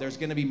grow. There's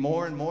going to be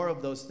more and more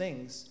of those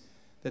things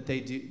that they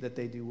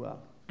do well.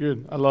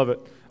 Good. I love it.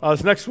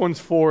 This next one's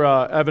for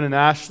Evan and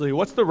Ashley.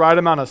 What's the right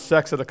amount of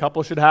sex that a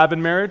couple should have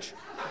in marriage?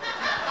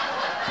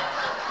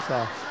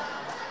 So,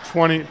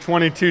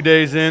 22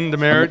 days into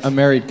marriage. A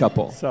married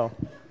couple. So.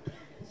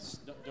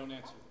 Don't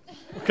answer.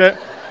 Okay.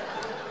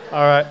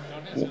 All right.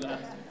 Don't answer that.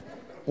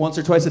 Once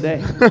or twice a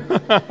day.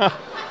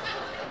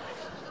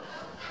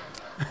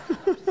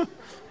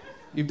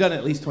 You've done it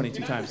at least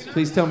 22 times.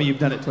 Please tell me you've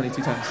done it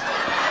 22 times.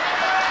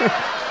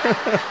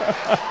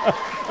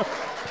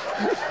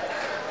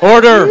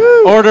 Order.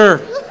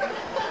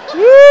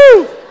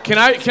 Woo! Can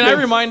I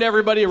remind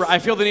everybody? I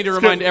feel the need to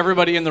remind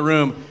everybody in the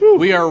room.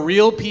 We are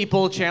real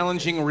people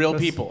challenging real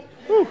people.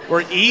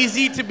 We're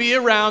easy to be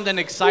around and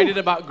excited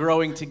about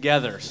growing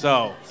together.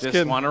 So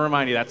just want to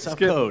remind you, that's a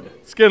code.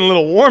 It's getting a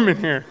little warm in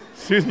here.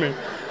 Excuse me.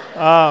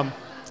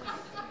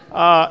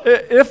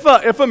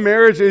 If a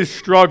marriage is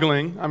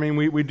struggling, I mean,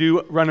 we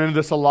do run into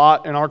this a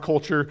lot in our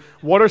culture.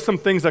 What are some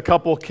things a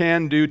couple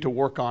can do to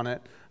work on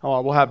it?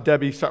 We'll have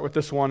Debbie start with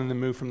this one and then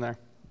move from there.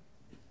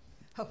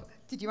 Oh,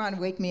 did you want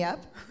to wake me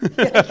up? You hit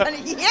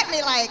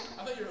me like. I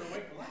thought you were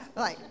awake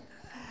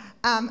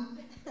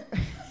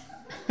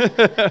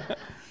last.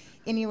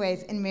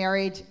 Anyways, in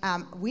marriage,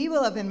 we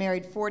will have been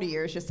married 40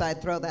 years, just so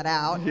I'd throw that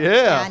out.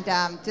 Yeah. And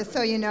just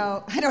so you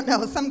know, I don't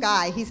know, some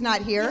guy, he's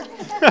not here.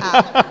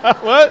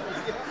 What?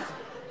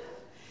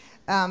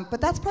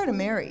 But that's part of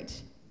marriage.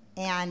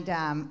 And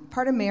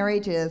part of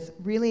marriage is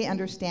really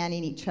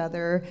understanding each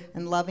other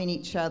and loving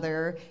each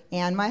other.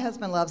 And my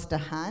husband loves to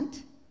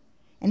hunt,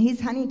 and he's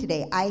hunting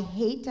today. I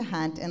hate to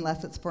hunt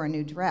unless it's for a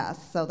new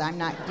dress, so I'm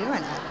not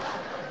doing it.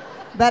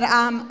 But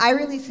I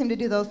release him to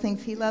do those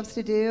things he loves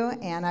to do,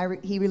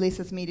 and he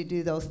releases me to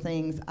do those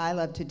things I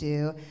love to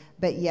do,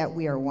 but yet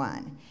we are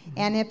one.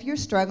 And if you're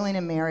struggling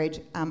in marriage,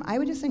 I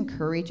would just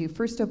encourage you,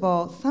 first of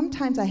all,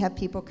 sometimes I have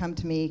people come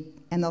to me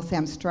and they'll say,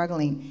 I'm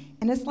struggling,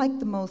 and it's like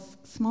the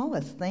most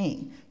smallest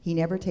thing. He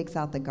never takes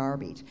out the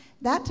garbage.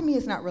 That to me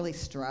is not really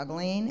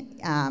struggling,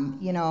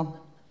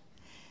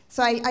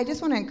 So I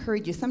just want to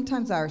encourage you,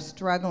 sometimes our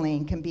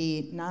struggling can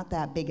be not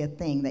that big a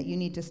thing, that you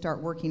need to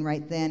start working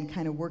right then,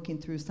 kind of working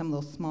through some of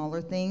those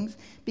smaller things,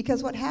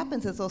 because what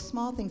happens is those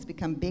small things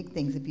become big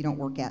things if you don't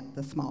work at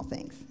the small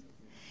things.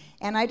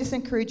 And I just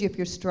encourage you, if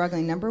you're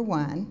struggling, number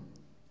one,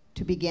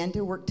 to begin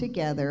to work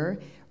together,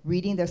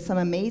 reading. There's some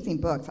amazing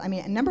books. I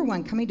mean, number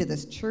one, coming to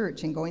this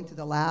church and going through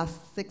the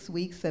last 6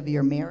 weeks of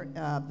your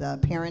the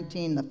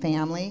parenting, the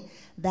family,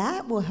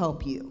 that will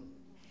help you.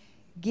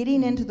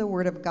 Getting into the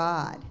Word of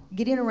God,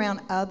 getting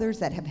around others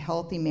that have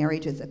healthy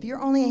marriages. If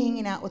you're only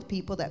hanging out with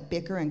people that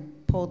bicker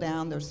and pull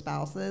down their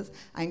spouses,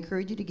 I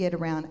encourage you to get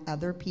around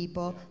other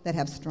people that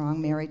have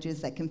strong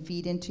marriages that can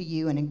feed into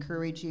you and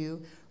encourage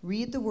you.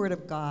 Read the Word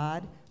of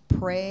God,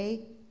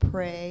 pray,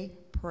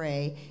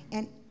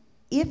 and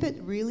If it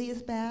really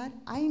is bad,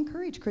 I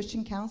encourage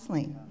Christian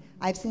counseling.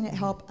 I've seen it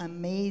help a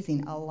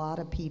lot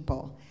of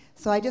people.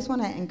 So I just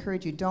want to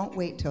encourage you, don't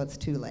wait till it's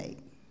too late.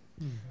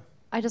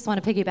 I just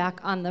want to piggyback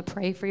on the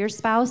pray for your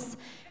spouse.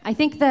 I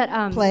think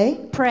that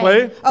Pray? Pray.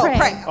 Play? Oh, Pray.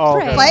 pray. Oh,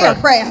 okay. Play or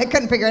pray? I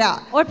couldn't figure it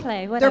out. Or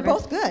play, whatever. They're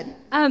both good.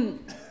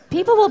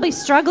 People will be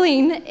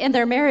struggling in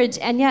their marriage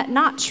and yet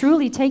not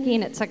truly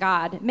taking it to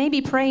God. Maybe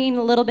praying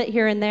a little bit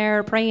here and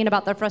there, praying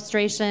about their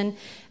frustration.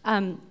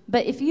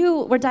 But if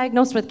you were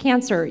diagnosed with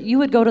cancer, you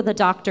would go to the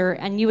doctor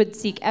and you would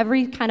seek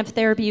every kind of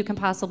therapy you can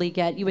possibly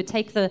get. You would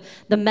take the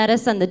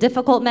medicine, the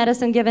difficult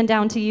medicine given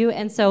down to you.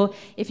 And so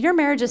if your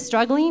marriage is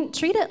struggling,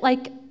 treat it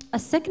like a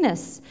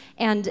sickness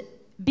and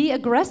be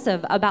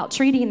aggressive about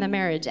treating the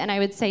marriage. And I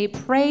would say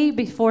pray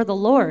before the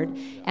Lord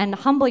and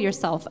humble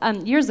yourself.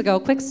 Years ago,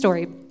 quick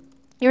story.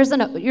 Years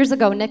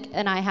ago, Nick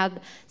and I had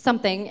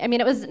something. I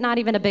mean, it was not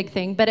even a big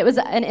thing, but it was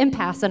an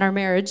impasse in our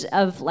marriage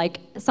of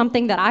like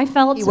something that I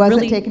felt He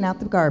wasn't really, taking out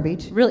the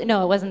garbage. Really,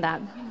 no, it wasn't that.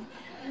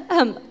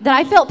 That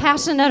I felt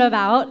passionate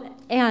about,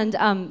 and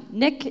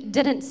Nick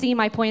didn't see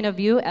my point of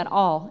view at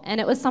all,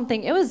 and it was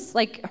something. It was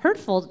like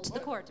hurtful to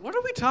the court. What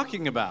are we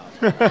talking about?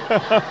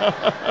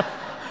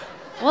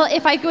 Well,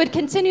 if I would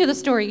continue the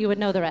story, you would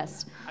know the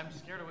rest. I'm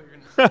scared of what you're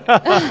going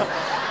to say.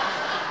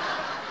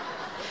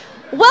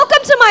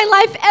 Welcome to my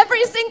life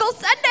every single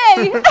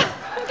Sunday.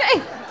 Okay.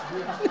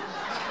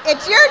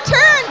 It's your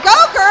turn. Go,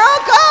 girl,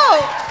 go.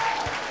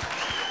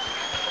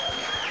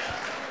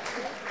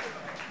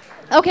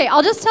 Okay,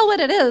 I'll just tell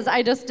what it is.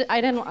 I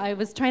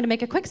was trying to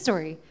make a quick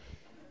story.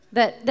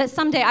 That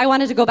someday I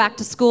wanted to go back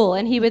to school,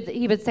 and he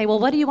would say, well,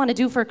 what do you want to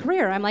do for a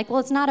career? I'm like,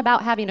 well, it's not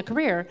about having a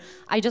career.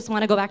 I just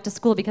want to go back to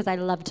school because I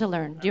love to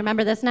learn. Do you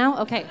remember this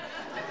now? Okay.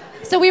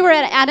 So we were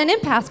at an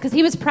impasse because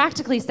he was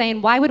practically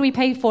saying, why would we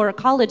pay for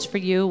college for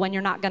you when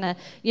you're not going to,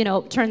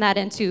 turn that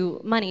into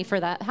money for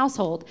that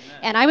household?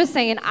 And I was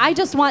saying, I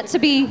just want to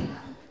be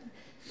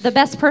the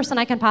best person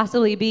I can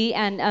possibly be,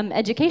 and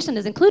education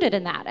is included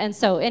in that. And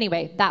so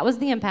anyway, that was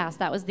the impasse,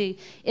 that was the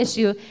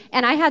issue.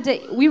 And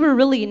we were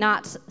really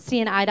not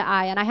seeing eye to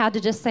eye, and I had to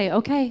just say,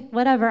 okay,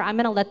 whatever, I'm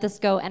gonna let this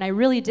go. And I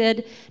really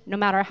did, no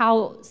matter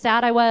how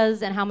sad I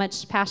was and how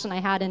much passion I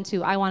had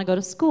into, I wanna go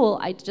to school,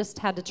 I just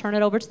had to turn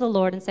it over to the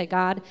Lord and say,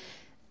 God,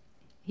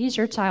 He's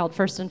your child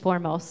first and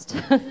foremost.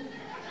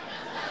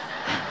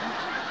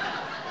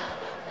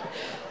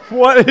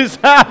 What is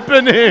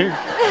happening?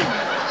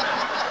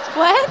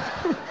 What?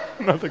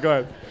 Nothing, go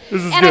ahead.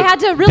 This is and good. I had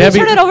to really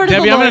turn it over to the Lord.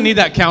 Debbie, I'm going to need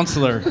that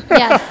counselor.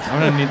 Yes. I'm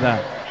going to need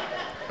that.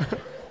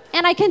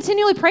 And I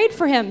continually prayed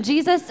for him.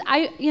 Jesus,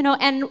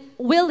 and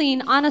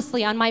willing,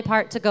 honestly, on my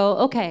part to go,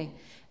 okay,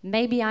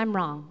 maybe I'm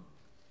wrong.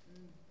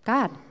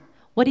 God,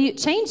 what do you,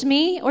 change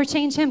me or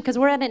change him? Because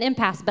we're at an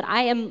impasse, but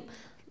I am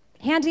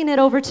handing it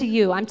over to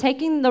you. I'm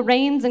taking the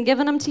reins and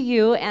giving them to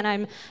you, and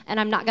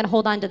I'm not going to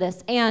hold on to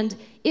this. And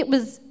it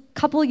was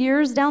couple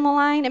years down the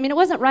line. I mean, it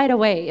wasn't right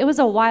away. It was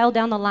a while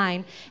down the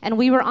line, and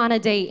we were on a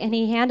date, and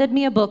he handed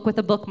me a book with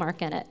a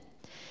bookmark in it.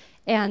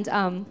 And,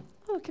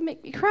 it can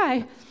make me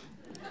cry.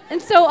 And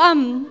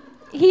so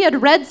he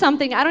had read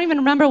something. I don't even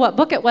remember what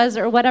book it was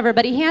or whatever,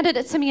 but he handed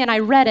it to me, and I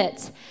read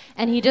it.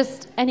 And he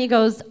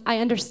goes, I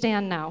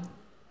understand now.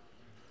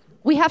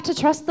 We have to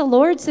trust the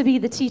Lord to be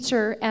the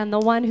teacher and the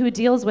one who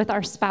deals with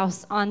our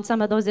spouse on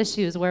some of those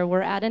issues where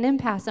we're at an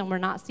impasse and we're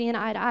not seeing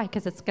eye to eye,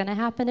 because it's going to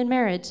happen in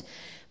marriage.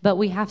 But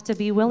we have to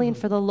be willing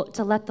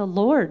to let the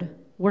Lord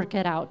work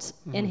it out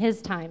in His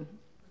time.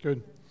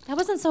 Good. That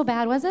wasn't so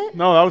bad, was it?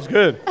 No, that was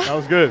good. That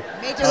was good.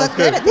 Made you look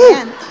good at the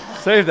end.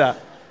 Save that.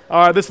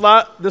 All right, this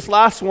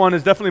last one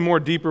is definitely more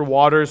deeper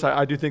waters.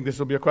 I do think this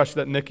will be a question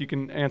that, Nick, you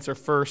can answer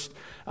first.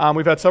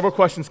 We've had several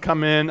questions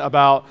come in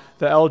about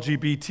the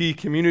LGBT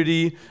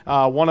community.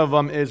 One of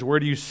them is, where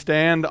do you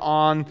stand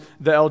on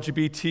the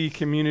LGBT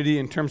community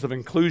in terms of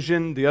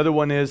inclusion? The other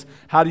one is,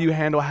 how do you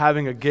handle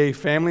having a gay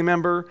family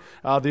member?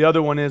 The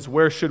other one is,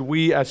 where should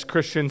we as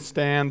Christians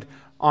stand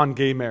on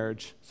gay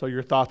marriage? So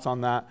your thoughts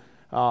on that.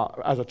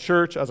 As a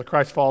church, as a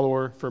Christ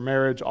follower, for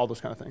marriage, all those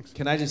kind of things.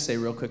 Can I just say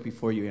real quick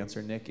before you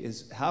answer, Nick,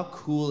 is how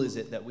cool is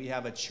it that we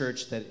have a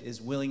church that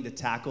is willing to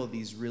tackle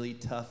these really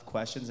tough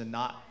questions and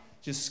not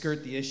just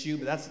skirt the issue?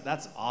 But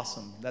that's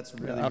awesome. That's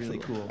really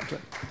cool.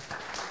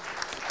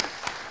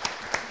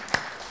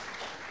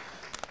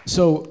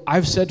 So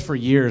I've said for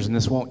years, and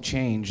this won't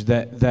change,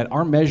 that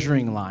our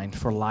measuring line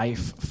for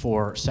life,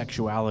 for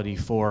sexuality,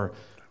 for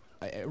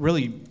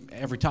really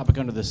every topic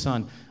under the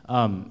sun,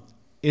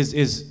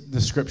 is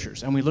the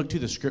scriptures. And we look to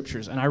the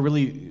scriptures, and I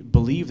really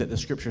believe that the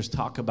scriptures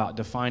talk about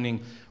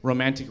defining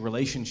romantic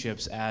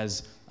relationships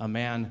as a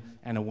man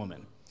and a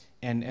woman.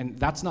 And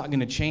that's not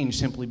going to change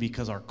simply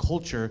because our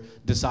culture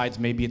decides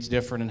maybe it's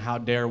different, and how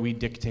dare we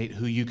dictate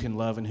who you can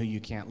love and who you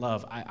can't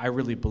love. I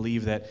really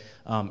believe that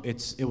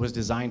it was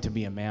designed to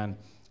be a man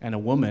and a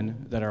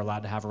woman that are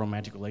allowed to have a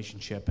romantic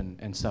relationship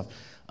and stuff.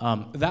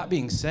 That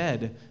being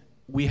said,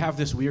 we have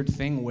this weird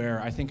thing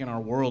where I think in our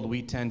world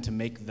we tend to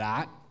make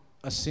that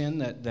a sin,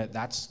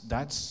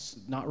 that's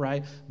not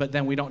right, but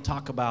then we don't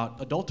talk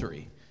about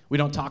adultery. We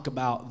don't talk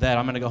about that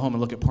I'm going to go home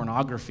and look at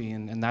pornography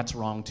and that's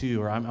wrong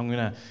too, or I'm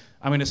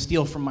going to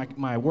steal from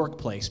my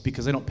workplace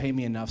because they don't pay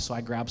me enough, so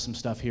I grab some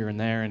stuff here and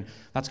there, and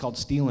that's called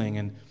stealing.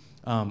 And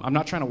I'm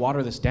not trying to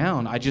water this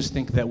down. I just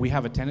think that we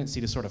have a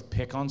tendency to sort of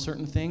pick on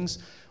certain things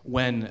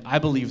when I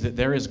believe that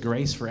there is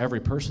grace for every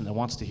person that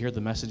wants to hear the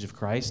message of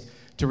Christ,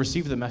 to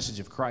receive the message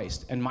of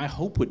Christ. And my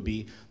hope would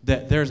be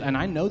that and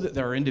I know that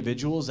there are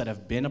individuals that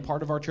have been a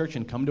part of our church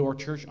and come to our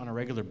church on a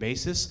regular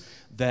basis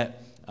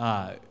that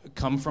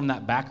come from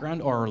that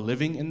background or are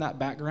living in that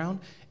background,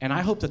 and I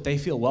hope that they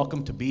feel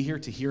welcome to be here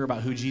to hear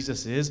about who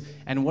Jesus is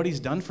and what he's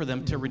done for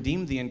them to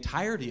redeem the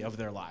entirety of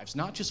their lives,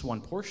 not just one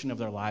portion of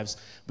their lives,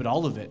 but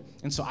all of it.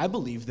 And so I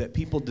believe that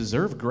people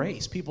deserve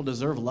grace, people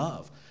deserve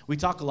love. We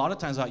talk a lot of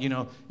times about,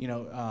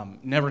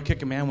 never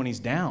kick a man when he's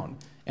down,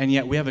 and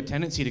yet we have a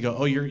tendency to go,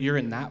 oh, you're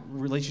in that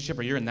relationship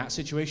or you're in that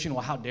situation,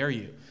 well, how dare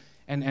you?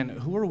 And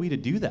who are we to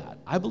do that?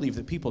 I believe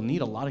that people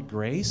need a lot of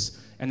grace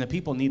and that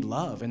people need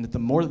love, and that the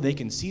more that they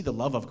can see the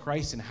love of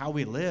Christ and how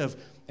we live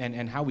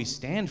and how we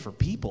stand for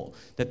people,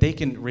 that they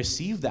can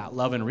receive that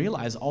love and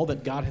realize all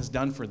that God has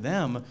done for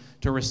them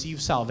to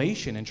receive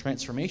salvation and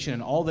transformation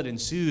and all that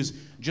ensues,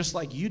 just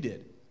like you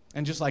did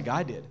and just like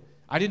I did.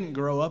 I didn't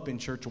grow up in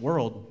church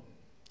world,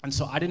 and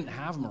so I didn't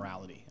have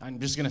morality. I'm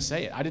just going to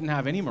say it. I didn't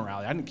have any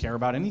morality. I didn't care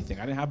about anything.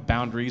 I didn't have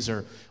boundaries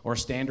or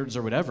standards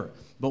or whatever.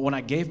 But when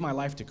I gave my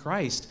life to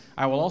Christ,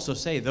 I will also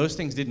say those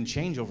things didn't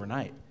change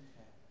overnight.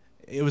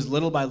 It was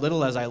little by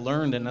little as I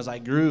learned and as I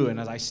grew and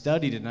as I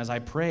studied and as I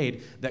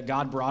prayed that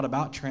God brought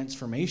about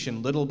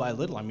transformation little by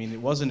little. I mean, it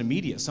wasn't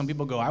immediate. Some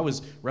people go, I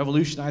was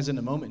revolutionized in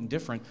a moment and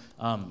different.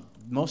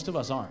 Most of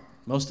us aren't.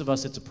 Most of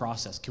us, it's a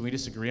process. Can we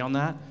disagree on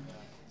that?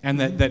 And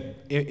that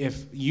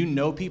if you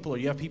know people or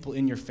you have people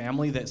in your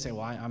family that say,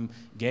 well, I'm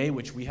gay,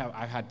 which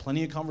I've had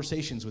plenty of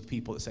conversations with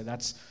people that say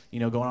that's,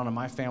 going on in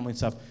my family and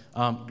stuff.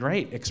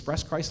 Great.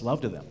 Express Christ's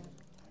love to them.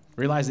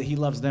 Realize that he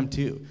loves them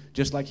too,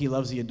 just like he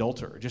loves the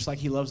adulterer, just like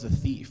he loves the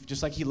thief,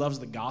 just like he loves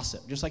the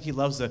gossip, just like he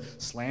loves the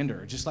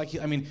slanderer, just like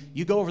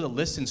you go over the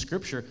list in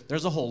Scripture,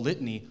 there's a whole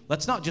litany.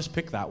 Let's not just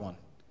pick that one.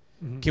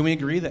 Mm-hmm. Can we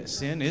agree that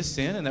sin is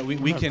sin and that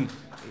we can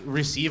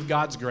receive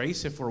God's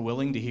grace if we're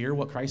willing to hear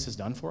what Christ has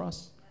done for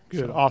us?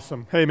 Good,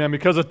 awesome. Hey, man,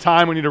 because of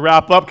time, we need to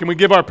wrap up. Can we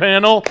give our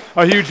panel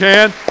a huge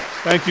hand?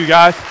 Thank you,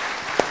 guys.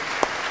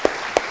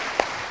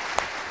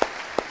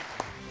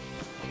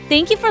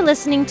 Thank you for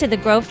listening to the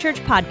Grove Church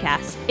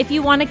podcast. If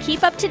you want to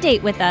keep up to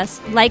date with us,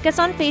 like us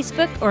on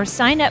Facebook or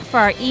sign up for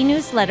our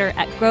e-newsletter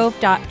at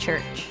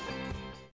grove.church.